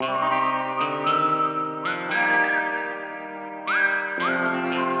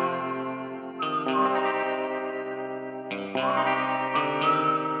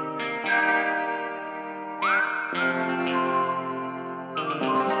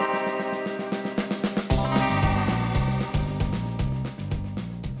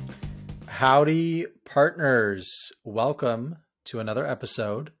Howdy, partners. Welcome to another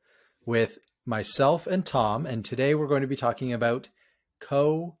episode with myself and Tom. And today we're going to be talking about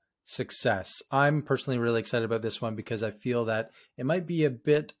co-success. I'm personally really excited about this one because I feel that it might be a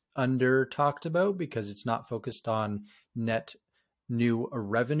bit under talked about because it's not focused on net new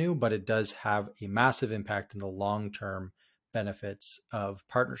revenue, but it does have a massive impact in the long-term benefits of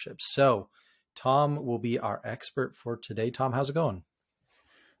partnerships. So Tom will be our expert for today. Tom, how's it going?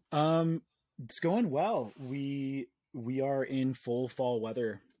 It's going well. We are in full fall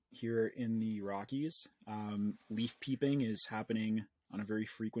weather here in the Rockies. Leaf peeping is happening on a very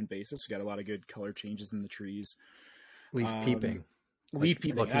frequent basis. We got a lot of good color changes in the trees. Leaf Um, peeping, Leaf like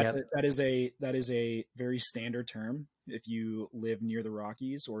peeping. looking at. That is a very standard term. If you live near the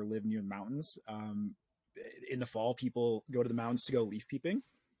Rockies or live near the mountains, in the fall, people go to the mountains to go leaf peeping.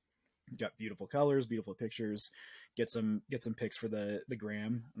 Got beautiful colors, beautiful pictures, get some pics for the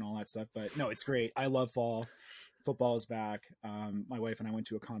gram and all that stuff. But no, it's great. I love fall. Football is back. My wife and I went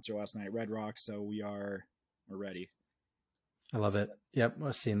to a concert last night at Red Rock, so we're ready. I love it. Yep,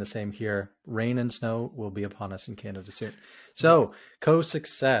 we're seeing the same here. Rain and snow will be upon us in Canada soon. Yeah. So,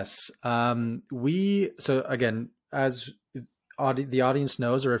 co-success. So again, as the audience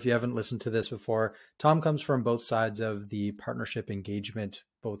knows, or if you haven't listened to this before, Tom comes from both sides of the partnership engagement,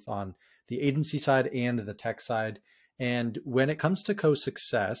 both on the agency side and the tech side. And when it comes to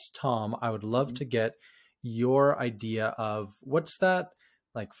co-success, Tom, I would love to get your idea of what's that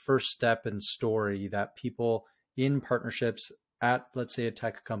like first step and story that people in partnerships at, let's say, a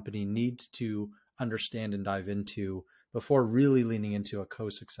tech company need to understand and dive into before really leaning into a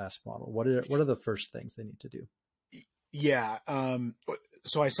co-success model. What are the first things they need to do? Yeah.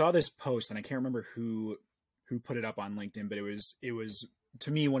 So I saw this post, and I can't remember who put it up on LinkedIn, but it was to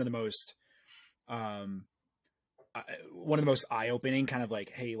me um, one of the most eye-opening, kind of like,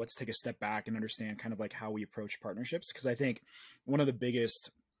 hey, let's take a step back and understand kind of like how we approach partnerships, because I think one of the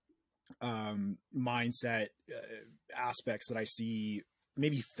biggest mindset aspects that I see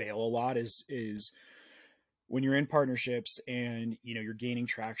maybe fail a lot is when you're in partnerships and you're gaining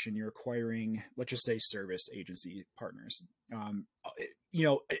traction, you're acquiring, let's just say, service agency partners. And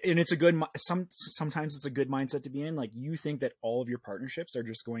it's a sometimes it's a good mindset to be in. Like, you think that all of your partnerships are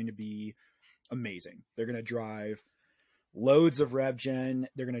just going to be amazing. They're going to drive loads of rev gen.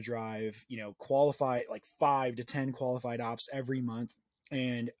 They're going to drive, qualify like 5 to 10 qualified ops every month.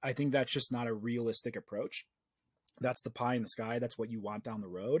 And I think that's just not a realistic approach. That's the pie in the sky. That's what you want down the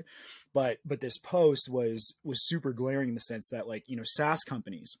road. But this post was super glaring in the sense that, like, SaaS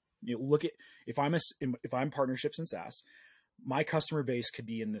companies, look at, if I'm partnerships in SaaS, my customer base could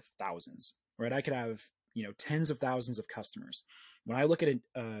be in the thousands, right? I could have, tens of thousands of customers. When I look at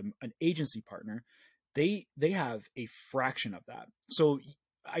an agency partner, they have a fraction of that. So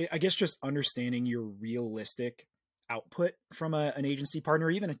I guess just understanding your realistic output from an agency partner,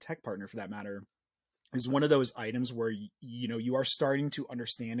 or even a tech partner for that matter, is one of those items where you are starting to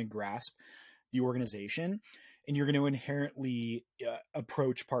understand and grasp the organization, and you're going to inherently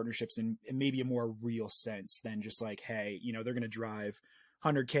approach partnerships in maybe a more real sense than just like, hey, they're going to drive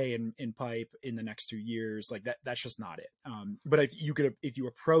 100K in pipe in the next 2 years. Like that's just not it. But if you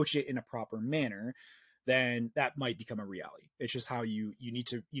approach it in a proper manner, then that might become a reality. It's just how you need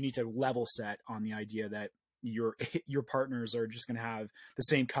to level set on the idea that your partners are just going to have the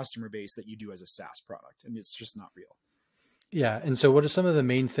same customer base that you do as a SaaS product, and it's just not real. Yeah, and so what are some of the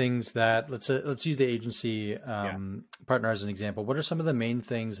main things that let's use the agency Yeah. partner as an example. What are some of the main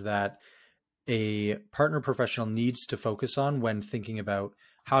things that a partner professional needs to focus on when thinking about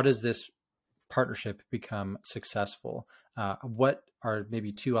how does this partnership become successful? What are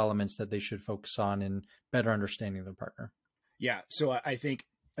maybe two elements that they should focus on in better understanding their partner? Yeah. So I think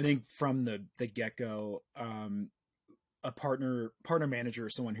from the get go, a partner manager or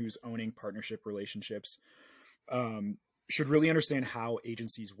someone who's owning partnership relationships um, should really understand how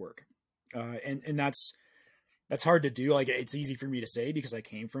agencies work, and that's hard to do. Like, it's easy for me to say because I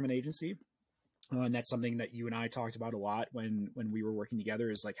came from an agency, and that's something that you and I talked about a lot when we were working together.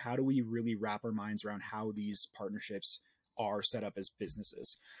 Is like, how do we really wrap our minds around how these partnerships are set up as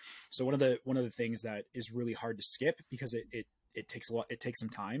businesses? So one of the things that is really hard to skip, because it takes a lot, it takes some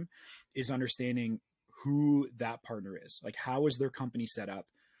time, is understanding who that partner is. Like, how is their company set up?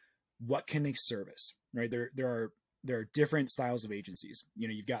 What can they service? Right? There are different styles of agencies.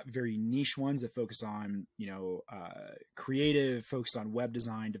 You've got very niche ones that focus on creative, focus on web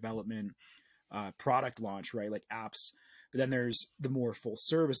design, development, product launch, right? Like apps. But then there's the more full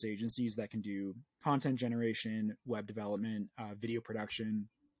service agencies that can do content generation, web development, video production,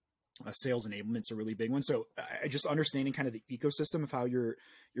 Sales enablement's a really big one. So just understanding kind of the ecosystem of how your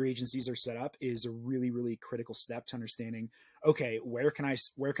agencies are set up is a really, really critical step to understanding, okay, where can I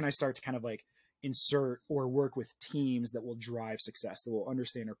start to kind of like insert or work with teams that will drive success, that will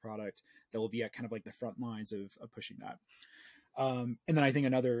understand our product, that will be at kind of like the front lines of pushing that. And then I think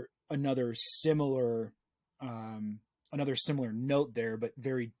another similar note there, but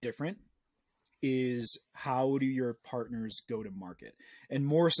very different, is how do your partners go to market? And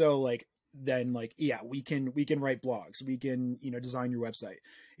more so like then like, yeah, we can write blogs, we can, design your website.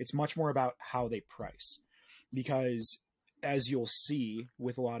 It's much more about how they price, because as you'll see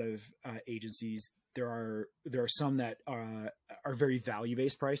with a lot of agencies, there are some that are very value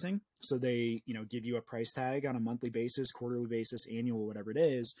based pricing. So they give you a price tag on a monthly basis, quarterly basis, annual, whatever it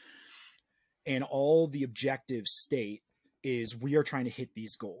is, and all the objectives state is we are trying to hit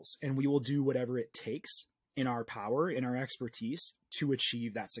these goals, and we will do whatever it takes in our power, in our expertise, to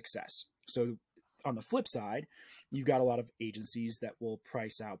achieve that success. So on the flip side, you've got a lot of agencies that will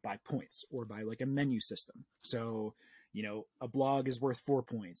price out by points or by like a menu system. So, a blog is worth 4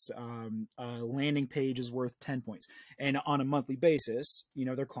 points. A landing page is worth 10 points. And on a monthly basis,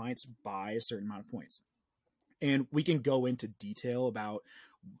 their clients buy a certain amount of points. And we can go into detail about,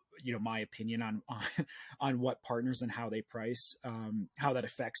 my opinion on what partners and how they price, how that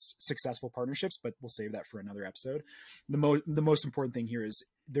affects successful partnerships, but we'll save that for another episode. The most important thing here is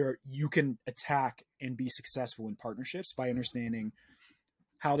you can attack and be successful in partnerships by understanding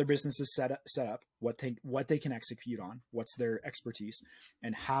how their business is set up, what they can execute on, what's their expertise,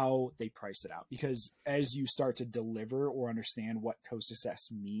 and how they price it out. Because as you start to deliver or understand what co-success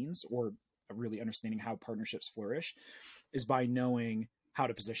means, or really understanding how partnerships flourish, is by knowing how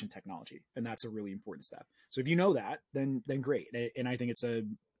to position technology. And that's a really important step. So if you know that, then great. And I think it's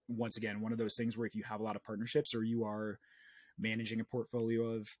once again, one of those things where if you have a lot of partnerships, or you are managing a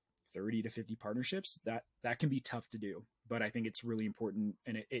portfolio of 30 to 50 partnerships, that can be tough to do. But I think it's really important.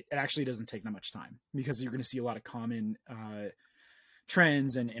 And it actually doesn't take that much time, because you're going to see a lot of common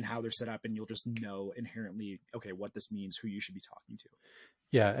trends and how they're set up. And you'll just know inherently, okay, what this means, who you should be talking to.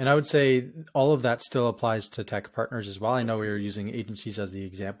 Yeah. And I would say all of that still applies to tech partners as well. I know we were using agencies as the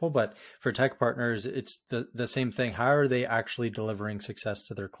example, but for tech partners, it's the same thing. How are they actually delivering success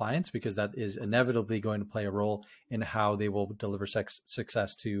to their clients? Because that is inevitably going to play a role in how they will deliver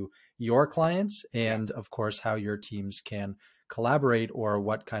success to your clients. And of course, how your teams can collaborate, or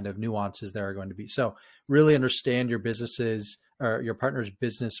what kind of nuances there are going to be. So really understand your businesses or your partner's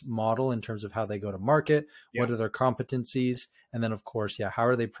business model in terms of how they go to market, what are their competencies, and then of course, how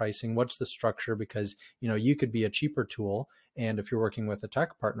are they pricing? What's the structure? Because, you could be a cheaper tool, and if you're working with a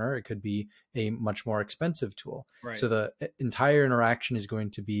tech partner, it could be a much more expensive tool. Right. So the entire interaction is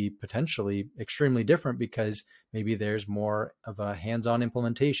going to be potentially extremely different, because maybe there's more of a hands-on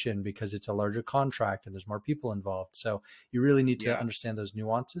implementation because it's a larger contract and there's more people involved. So you really need to understand those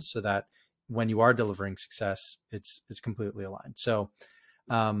nuances so that when you are delivering success, it's completely aligned. So,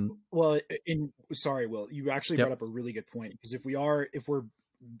 sorry, Will, you actually brought up a really good point, because if we're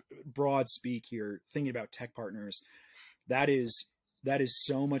broad speak here, thinking about tech partners, that is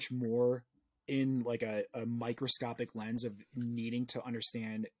so much more in like a microscopic lens of needing to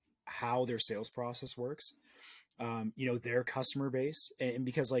understand how their sales process works, their customer base. And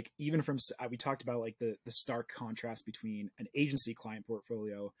because like, even from, we talked about like the stark contrast between an agency client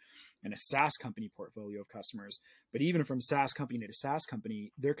portfolio and a SaaS company portfolio of customers. But even from SaaS company to SaaS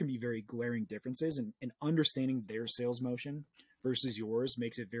company, there can be very glaring differences, and understanding their sales motion versus yours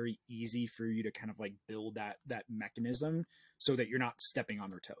makes it very easy for you to kind of like build that mechanism, so that you're not stepping on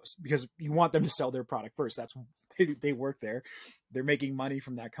their toes, because you want them to sell their product first. That's they work there. They're making money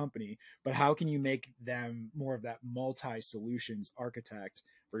from that company. But how can you make them more of that multi-solutions architect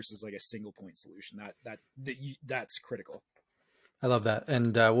versus like a single point solution? That's critical. I wlove that.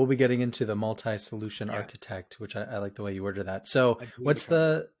 And we'll be getting into the multi-solution architect, which I like the way you worded that. So what's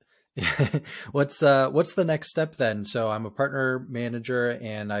the next step then? So I'm a partner manager,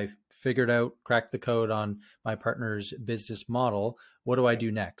 and I've cracked the code on my partner's business model. What do I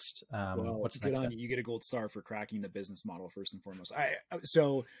do next? What's the next step? You get a gold star for cracking the business model first and foremost.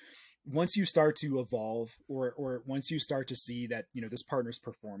 So once you start to evolve, or once you start to see that, this partner's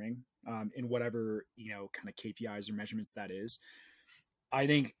performing in whatever, kind of KPIs or measurements that is, I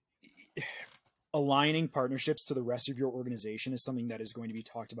think aligning partnerships to the rest of your organization is something that is going to be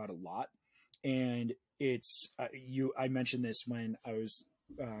talked about a lot. And it's I mentioned this when I was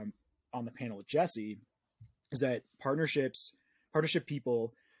on the panel with Jesse, is that partnership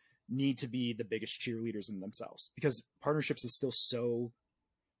people need to be the biggest cheerleaders in themselves, because partnerships is still so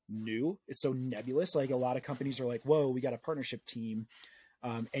new. It's so nebulous. Like, a lot of companies are like, whoa, we got a partnership team.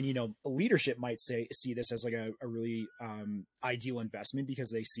 And, leadership might see this as like a really ideal investment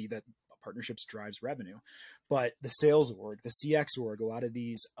because they see that partnerships drives revenue. But the sales org, the CX org, a lot of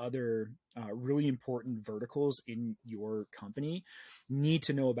these other really important verticals in your company need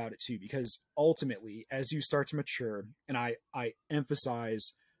to know about it too, because ultimately, as you start to mature, and I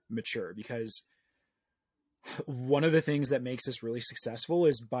emphasize mature, because one of the things that makes this really successful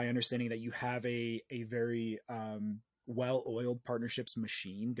is by understanding that you have a very well-oiled partnerships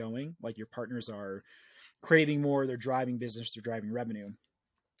machine going. Like your partners are creating more, they're driving business, they're driving revenue.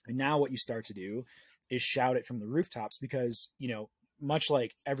 And now what you start to do is shout it from the rooftops, because, much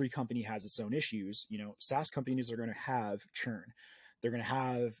like every company has its own issues, SaaS companies are going to have churn. They're going to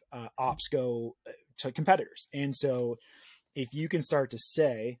have ops go to competitors. And so if you can start to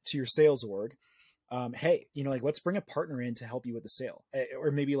say to your sales org, hey, let's bring a partner in to help you with the sale, or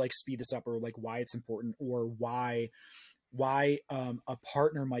maybe like speed this up, or like why it's important, or why a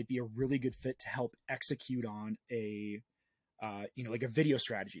partner might be a really good fit to help execute on a like a video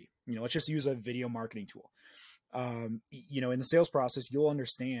strategy. Let's just use a video marketing tool. In the sales process, you'll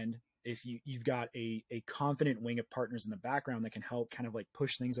understand if you've got a confident wing of partners in the background that can help kind of like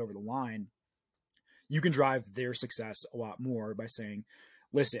push things over the line. You can drive their success a lot more by saying,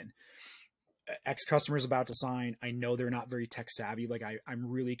 listen, X customer is about to sign. I know they're not very tech savvy. Like I'm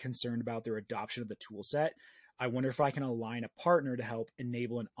really concerned about their adoption of the tool set. I wonder if I can align a partner to help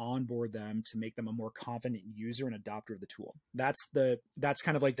enable and onboard them to make them a more confident user and adopter of the tool. That's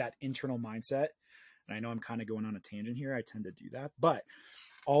kind of like that internal mindset. And I know I'm kind of going on a tangent here. I tend to do that, but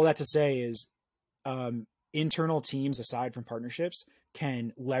all that to say is internal teams, aside from partnerships,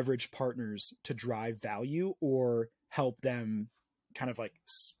 can leverage partners to drive value or help them kind of like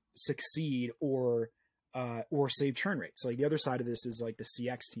succeed or save churn rates. So like the other side of this is like the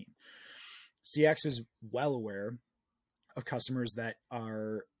CX team. CX is well aware of customers that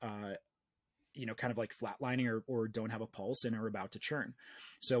are, kind of like flatlining or don't have a pulse and are about to churn.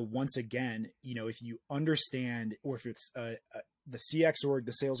 So once again, if you understand, or if it's the CX org,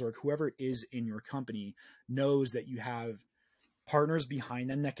 the sales org, whoever it is in your company knows that you have partners behind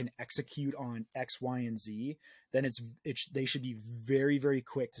them that can execute on X, Y, and Z, then they should be very, very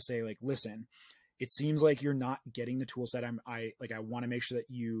quick to say like, listen, it seems like you're not getting the tool set. I want to make sure that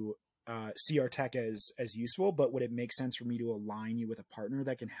you see our tech as useful, but would it make sense for me to align you with a partner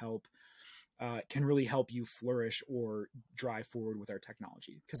that can really help you flourish or drive forward with our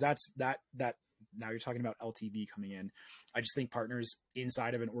technology? Because that's now you're talking about LTV coming in. I just think partners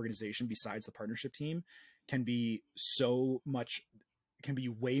inside of an organization besides the partnership team can be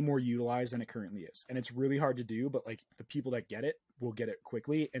way more utilized than it currently is. And it's really hard to do, but like the people that get it will get it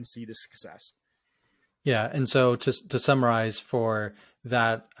quickly and see the success. Yeah. And so to summarize for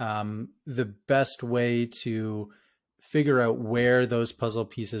that, the best way to figure out where those puzzle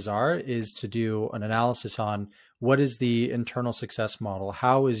pieces are is to do an analysis on what is the internal success model?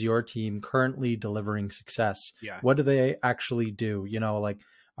 How is your team currently delivering success? Yeah. What do they actually do? Like,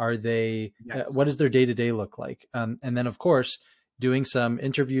 are they, what does their day-to-day look like? And then of course, doing some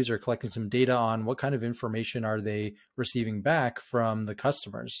interviews or collecting some data on what kind of information are they receiving back from the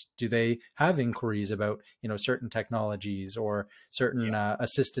customers. Do they have inquiries about, certain technologies or certain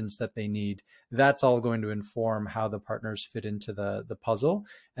assistance that they need? That's all going to inform how the partners fit into the puzzle.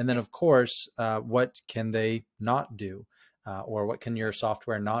 And then of course, what can they not do? Or what can your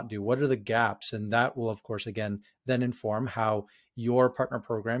software not do? What are the gaps? And that will, of course, again, then inform how your partner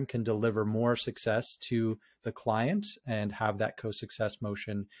program can deliver more success to the client and have that co-success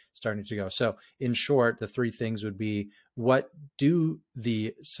motion starting to go. So in short, the three things would be, what do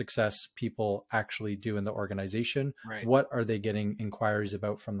the success people actually do in the organization? Right. What are they getting inquiries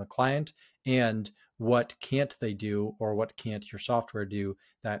about from the client? And what can't they do, or what can't your software do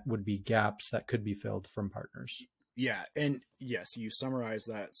that would be gaps that could be filled from partners? Yeah. And yes, you summarize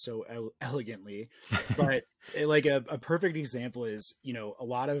that so elegantly, but like a perfect example is, a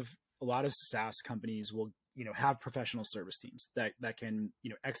lot of SaaS companies will, have professional service teams that can,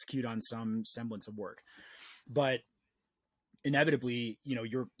 execute on some semblance of work, but inevitably,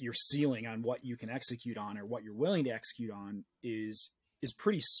 your ceiling on what you can execute on or what you're willing to execute on is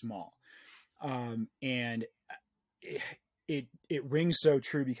pretty small. And it rings so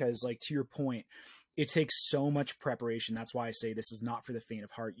true because, like, to your point, it takes so much preparation. That's why I say this is not for the faint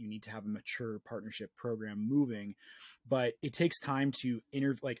of heart. You need to have a mature partnership program moving, but it takes time to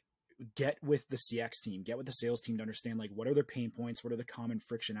get with the CX team, get with the sales team to understand like what are their pain points, what are the common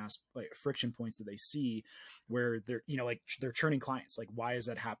friction points that they see where they're, they're churning clients. Like, why is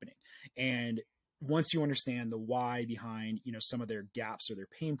that happening? And once you understand the why behind, some of their gaps or their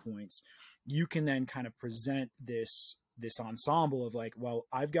pain points, you can then kind of present this this ensemble of like, well,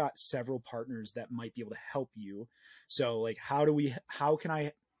 I've got several partners that might be able to help you. So like, how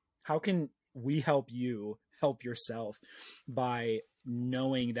can we help you help yourself by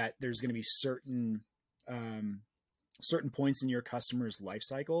knowing that there's going to be certain points in your customer's life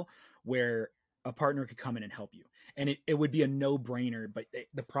cycle where a partner could come in and help you. And it would be a no brainer, but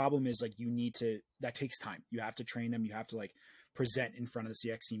the problem is like, that takes time. You have to train them. You have to like present in front of the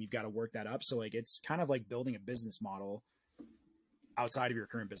CX team. You've got to work that up. So like, it's kind of like building a business model outside of your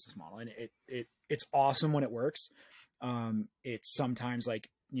current business model. And it's awesome when it works. It's sometimes like,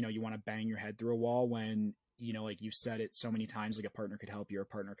 you want to bang your head through a wall when, like you've said it so many times, like a partner could help you, a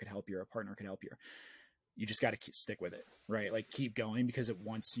partner could help you, a partner could help you. You just got to stick with it, right? Like keep going, because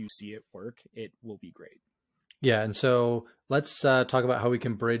once you see it work, it will be great. Yeah. And so let's talk about how we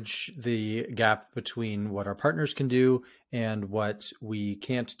can bridge the gap between what our partners can do and what we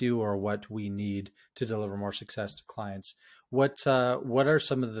can't do, or what we need to deliver more success to clients. What are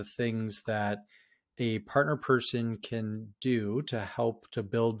some of the things that a partner person can do to help to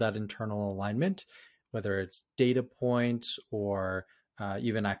build that internal alignment, whether it's data points or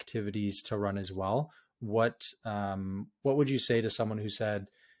even activities to run as well? What would you say to someone who said,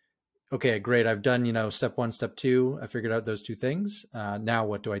 okay, great, I've done, step one, step two, I figured out those two things. Now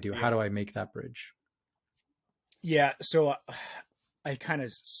what do I do? Yeah. How do I make that bridge? Yeah. So I kind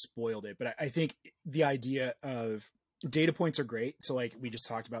of spoiled it, but I think the idea of data points are great. So like we just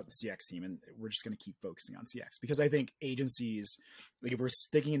talked about the CX team, and we're just going to keep focusing on CX, because I think agencies, like if we're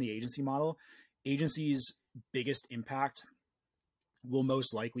sticking in the agency model, agencies' biggest impact will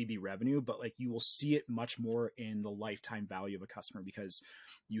most likely be revenue, but like you will see it much more in the lifetime value of a customer, because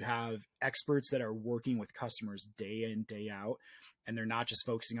you have experts that are working with customers day in, day out, and they're not just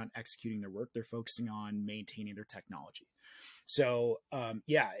focusing on executing their work, they're focusing on maintaining their technology. So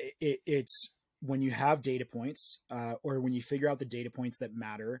it's when you have data points, or when you figure out the data points that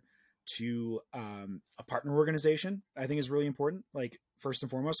matter to a partner organization, I think is really important. Like first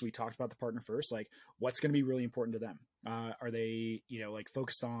and foremost, we talked about the partner first, like what's going to be really important to them. Are they, like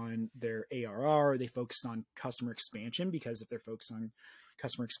focused on their ARR? Are they focused on customer expansion? Because if they're focused on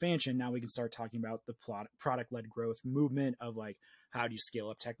customer expansion, now we can start talking about the product-led growth movement of like, how do you scale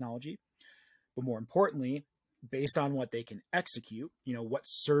up technology? But more importantly, based on what they can execute, what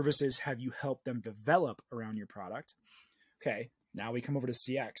services have you helped them develop around your product? Okay, now we come over to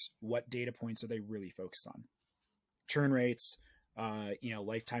CX. What data points are they really focused on? Churn rates,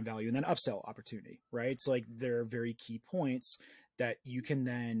 lifetime value, and then upsell opportunity, right? It's like there are very key points that you can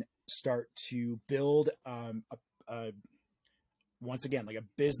then start to build once again, like a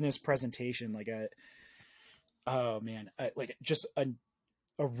business presentation, like just a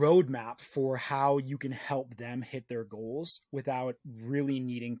roadmap for how you can help them hit their goals without really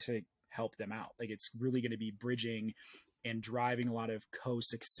needing to help them out. Like it's really going to be bridging and driving a lot of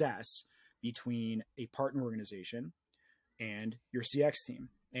co-success between a partner organization and your CX team.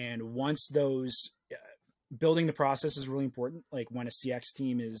 And once those building the process is really important. Like when a CX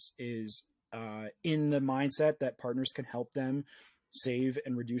team is in the mindset that partners can help them save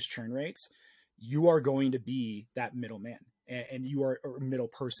and reduce churn rates, you are going to be that middleman, and you are a middle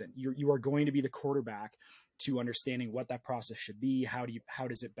person. You are going to be the quarterback to understanding what that process should be. How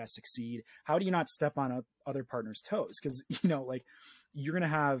does it best succeed? How do you not step on other partners' toes? Because, like you're going to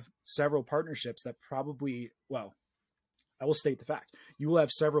have several partnerships that probably, well, I will state the fact, you will have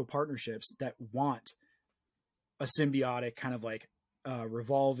several partnerships that want a symbiotic kind of like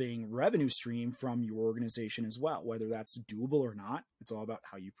revolving revenue stream from your organization as well. Whether that's doable or not, it's all about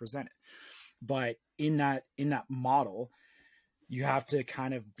how you present it. But in that model, you have to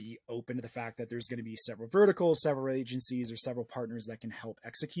kind of be open to the fact that there's going to be several verticals, several agencies, or several partners that can help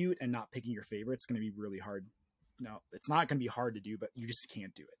execute, and not picking your favorite. It's going to be really hard. No, it's not going to be hard to do, but you just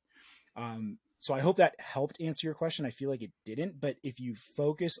can't do it. So I hope that helped answer your question. I feel like it didn't, but if you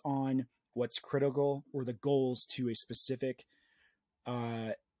focus on what's critical or the goals to a specific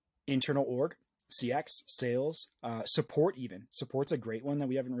internal org, CX, sales, support, even support's a great one that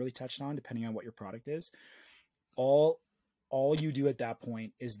we haven't really touched on, depending on what your product is. All you do at that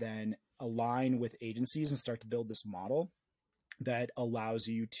point is then align with agencies and start to build this model that allows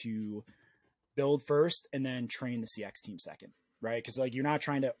you to build first and then train the CX team second, right? Because like you're not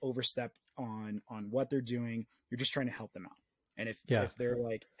trying to overstep on what they're doing. You're just trying to help them out. And if they're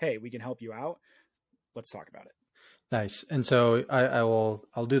like, hey, we can help you out, let's talk about it. Nice. And so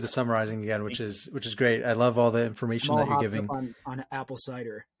I'll do the summarizing again, which is great. I love all the information that you're giving on apple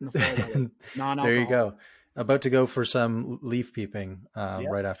cider in the fall weather. Non-alcohol. There you go. About to go for some leaf peeping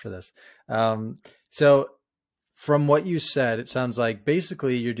right after this. So from what you said, it sounds like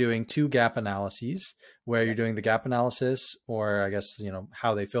basically you're doing two gap analyses where you're doing the gap analysis, or I guess,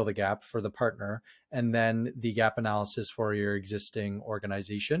 how they fill the gap for the partner, and then the gap analysis for your existing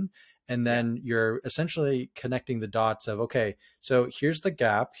organization. And Yeah. then you're essentially connecting the dots of, okay, so here's the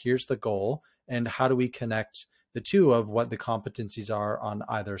gap, here's the goal, and how do we connect the two of what the competencies are on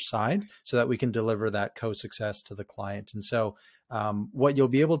either side so that we can deliver that co-success to the client. And so what you'll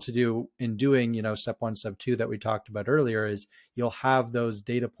be able to do in doing, step one, step two that we talked about earlier is you'll have those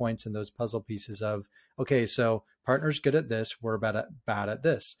data points and those puzzle pieces of, okay, so partner's good at this, we're bad at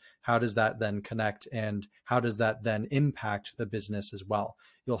this. How does that then connect, and how does that then impact the business as well?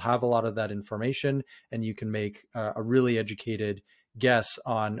 You'll have a lot of that information, and you can make a really educated guess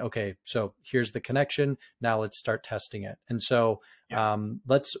on, okay, so here's the connection. Now let's start testing it. And so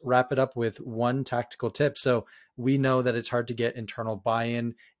let's wrap it up with one tactical tip. So we know that it's hard to get internal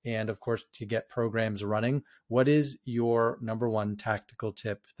buy-in and, of course, to get programs running. What is your number one tactical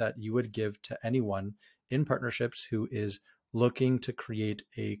tip that you would give to anyone in partnerships who is looking to create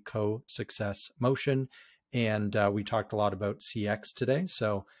a co-success motion? And we talked a lot about CX today,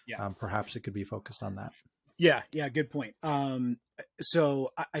 so perhaps it could be focused on that. Yeah, good point.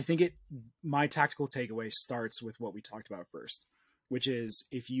 So I think my tactical takeaway starts with what we talked about first, which is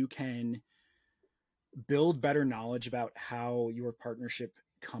if you can build better knowledge about how your partnership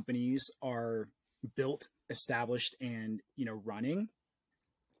companies are built, established, and running,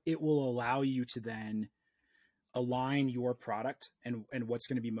 it will allow you to then align your product and what's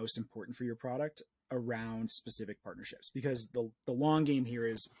going to be most important for your product around specific partnerships. Because the long game here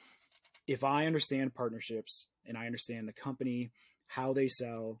is, if I understand partnerships and I understand the company, how they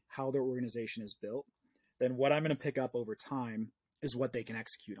sell, how their organization is built, then what I'm going to pick up over time is what they can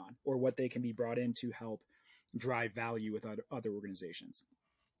execute on, or what they can be brought in to help drive value with other organizations,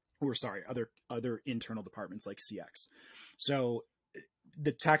 or other internal departments like CX. So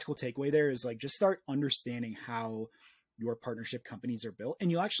the tactical takeaway there is, like, just start understanding how your partnership companies are built, and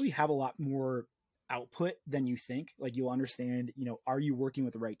you'll actually have a lot more output than you think. Like, you'll understand, are you working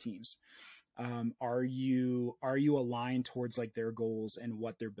with the right teams? Are you aligned towards like their goals and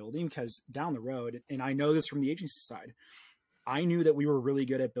what they're building? Because down the road, and I know this from the agency side, I knew that we were really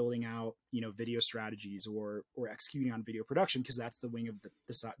good at building out, video strategies or executing on video production, because that's the wing of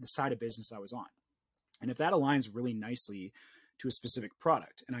the side of business I was on. And if that aligns really nicely to a specific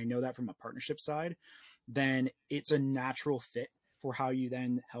product, and I know that from a partnership side, then it's a natural fit for how you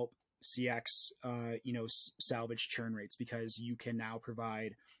then help CX, salvage churn rates, because you can now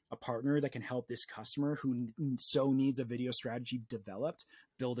provide a partner that can help this customer who so needs a video strategy developed,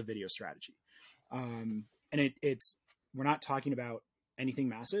 build a video strategy. And it's, we're not talking about anything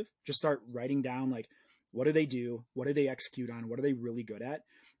massive. Just start writing down, like, what do they do? What do they execute on? What are they really good at?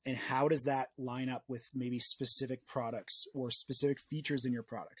 And how does that line up with maybe specific products or specific features in your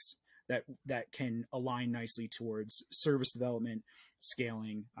products that can align nicely towards service development,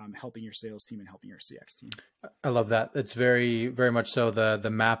 scaling, helping your sales team and helping your CX team. I love that. It's very, very much so the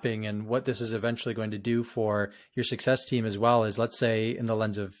mapping, and what this is eventually going to do for your success team as well is, let's say in the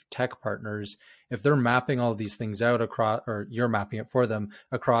lens of tech partners, if they're mapping all of these things out across, or you're mapping it for them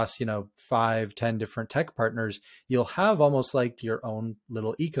across, 5-10 different tech partners, you'll have almost like your own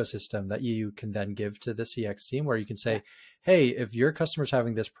little ecosystem that you can then give to the CX team, where you can say, hey, if your customer's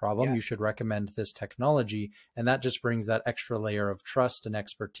having this problem, you should recommend this technology. And that just brings that extra layer of trust and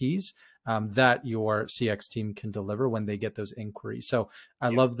expertise that your CX team can deliver when they get those inquiries. So I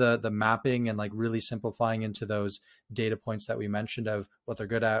love the mapping and like really simplifying into those data points that we mentioned of what they're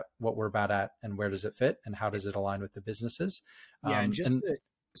good at, what we're bad at, and where does it fit, and how does it align with the businesses. And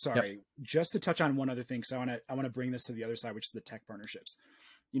just to touch on one other thing, because I want to bring this to the other side, which is the tech partnerships.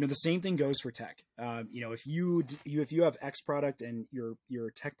 The same thing goes for tech. If you have X product and your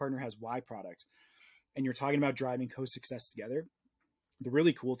tech partner has Y product, and you're talking about driving co-success together, the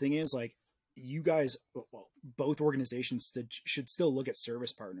really cool thing is, like, you guys, both organizations should still look at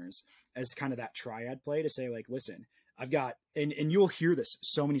service partners as kind of that triad play to say, like, listen, I've got, and you'll hear this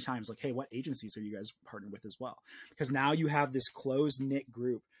so many times, like, hey, what agencies are you guys partnered with as well? Because now you have this close knit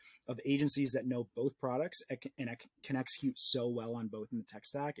group of agencies that know both products and can execute so well on both in the tech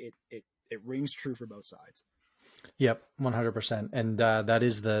stack. It rings true for both sides. Yep, 100%. And that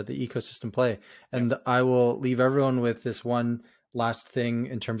is the ecosystem play. And I will leave everyone with this one last thing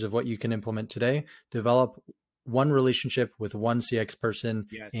in terms of what you can implement today. Develop one relationship with one CX person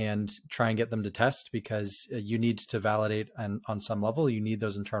Yes. and try and get them to test, because you need to validate, and on some level you need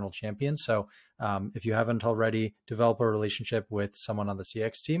those internal champions. So if you haven't already, develop a relationship with someone on the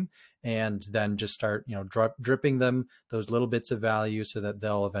CX team, and then just start, dripping them those little bits of value so that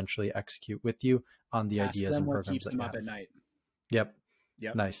they'll eventually execute with you on the Ask ideas them and what programs keeps that them you up have. at night. Yep.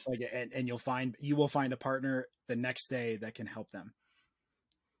 Yep. Nice. And you will find a partner the next day that can help them.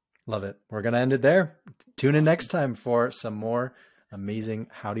 Love it. We're going to end it there. Tune in next time for some more amazing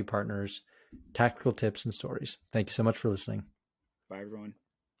Howdy Partners tactical tips and stories. Thank you so much for listening. Bye, everyone.